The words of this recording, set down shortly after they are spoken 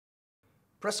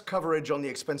Press coverage on the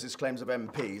expenses claims of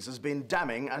MPs has been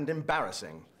damning and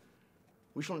embarrassing.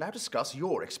 We shall now discuss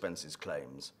your expenses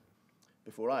claims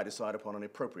before I decide upon an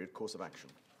appropriate course of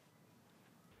action.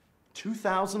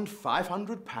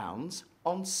 £2,500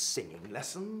 on singing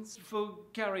lessons? For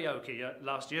karaoke at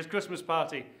last year's Christmas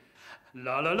party.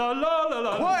 La la la la la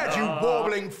la. Quiet, you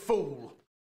warbling fool!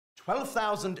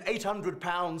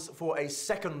 £12,800 for a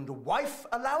second wife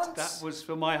allowance? That was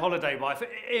for my holiday wife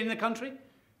in the country.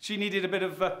 She needed a bit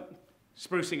of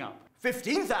sprucing up.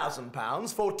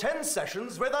 £15,000 for 10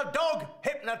 sessions with a dog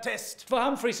hypnotist. For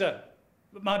Humphrey, sir,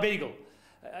 my beagle.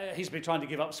 He's been trying to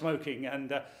give up smoking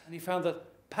and he found that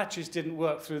patches didn't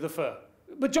work through the fur.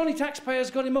 But Johnny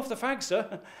Taxpayer's got him off the fag,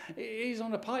 sir. He's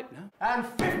on a pipe now. And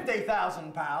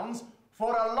 £50,000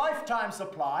 for a lifetime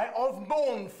supply of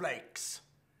MORNFLAKEs.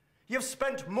 You've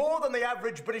spent more than the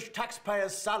average British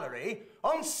taxpayer's salary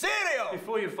on cereal!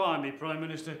 Before you fire me, Prime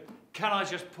Minister, can I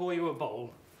just pour you a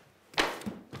bowl?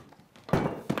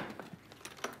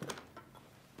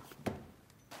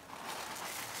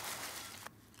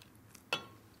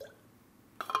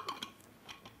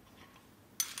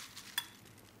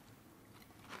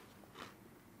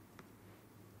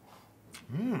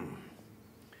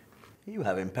 You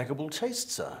have impeccable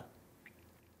taste, sir.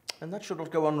 And that should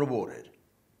not go unrewarded.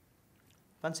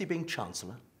 Fancy being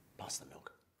Chancellor? Pass the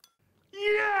milk.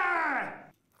 Yeah!